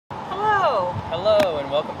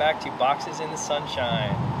and welcome back to Boxes in the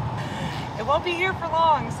Sunshine. It won't be here for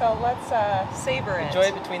long, so let's savor it. Enjoy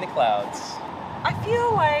it between the clouds. I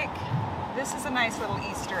feel like this is a nice little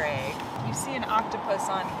Easter egg. You see an octopus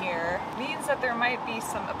on here. Means that there might be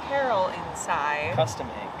some apparel inside. Custom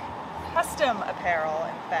ink. Custom apparel,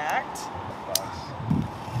 in fact. Box.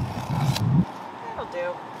 That'll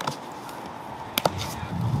do.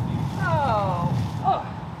 Oh.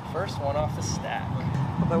 First one off the stack.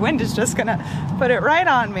 Well, the wind is just gonna put it right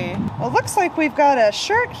on me. Well, it looks like we've got a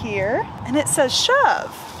shirt here, and it says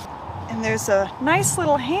Shuv. And there's a nice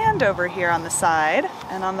little hand over here on the side.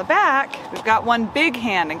 And on the back, we've got one big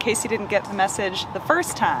hand in case you didn't get the message the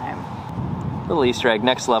first time. Little Easter egg,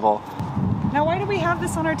 next level. Now, why do we have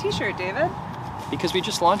this on our t-shirt, David? Because we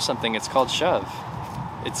just launched something, it's called Shuv.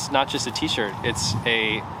 It's not just a t-shirt, it's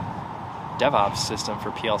a DevOps system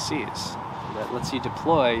for PLCs that lets you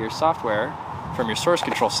deploy your software from your source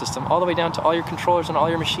control system all the way down to all your controllers and all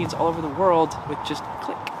your machines all over the world with just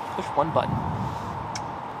click, push one button.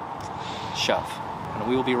 Shuv. And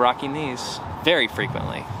we will be rocking these very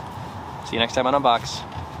frequently. See you next time on Unbox.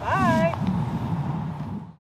 Bye.